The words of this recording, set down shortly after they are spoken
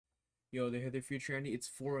Yo, they had their future Andy. It's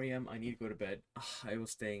 4 a.m. I need to go to bed. I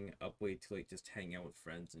was staying up way too late just hanging out with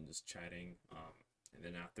friends and just chatting. And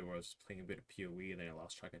then afterwards playing a bit of PoE and then I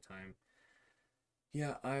lost track of time.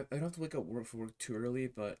 Yeah, I don't have to wake up work for work too early,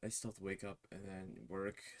 but I still have to wake up and then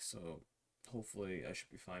work, so hopefully I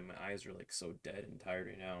should be fine. My eyes are like so dead and tired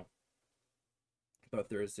right now. But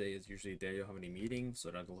Thursday is usually a day I don't have any meetings, so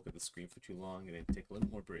I don't have to look at the screen for too long and then take a little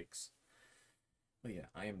more breaks. But yeah,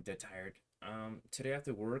 I am dead tired. Today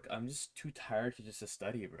after work, I'm just too tired to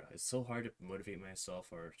study, bro. It's so hard to motivate myself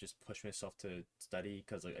or just push myself to study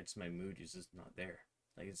because like I just my mood is just not there.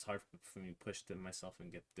 Like it's hard for me to push to myself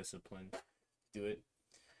and get disciplined to do it.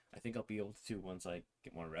 I think I'll be able to once I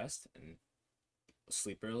get more rest and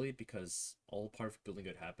sleep early because all part of building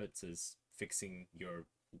good habits is fixing your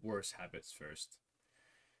worst habits first.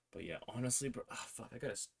 But yeah, honestly, bro, fuck, I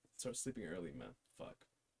gotta start sleeping early, man. Fuck.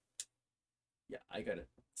 Yeah, I gotta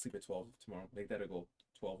sleep at 12 tomorrow. Make that a goal.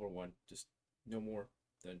 12 or 1. Just no more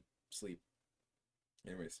than sleep.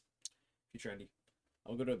 Anyways, future Andy.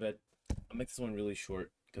 I'll go to bed. I'll make this one really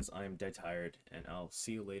short because I am dead tired, and I'll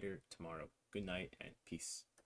see you later tomorrow. Good night and peace.